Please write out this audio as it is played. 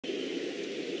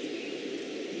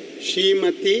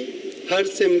Shrimati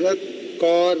Harsimrat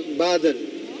Kaur Badal.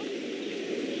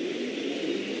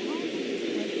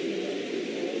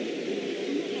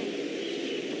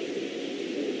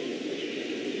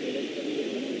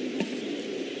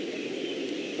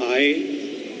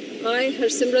 I,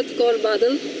 Harsimrat Kaur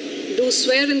Badal, do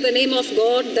swear in the name of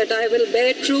God that I will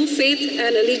bear true faith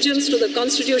and allegiance to the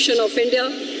Constitution of India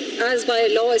as by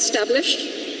law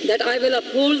established, that I will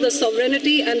uphold the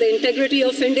sovereignty and the integrity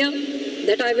of India,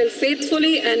 that I will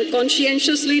faithfully and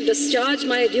conscientiously discharge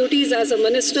my duties as a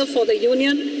minister for the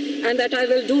Union, and that I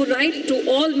will do right to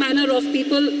all manner of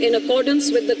people in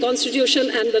accordance with the Constitution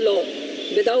and the law,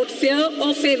 without fear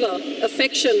or favor,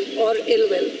 affection or ill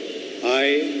will.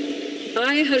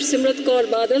 I, Harsimrat Kaur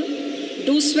Badal,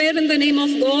 do swear in the name of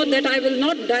God that I will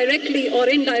not directly or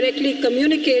indirectly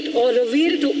communicate or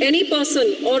reveal to any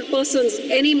person or persons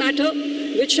any matter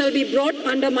which shall be brought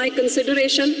under my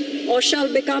consideration or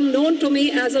shall become known to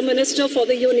me as a minister for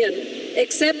the Union,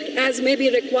 except as may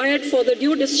be required for the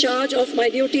due discharge of my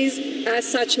duties as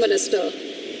such minister.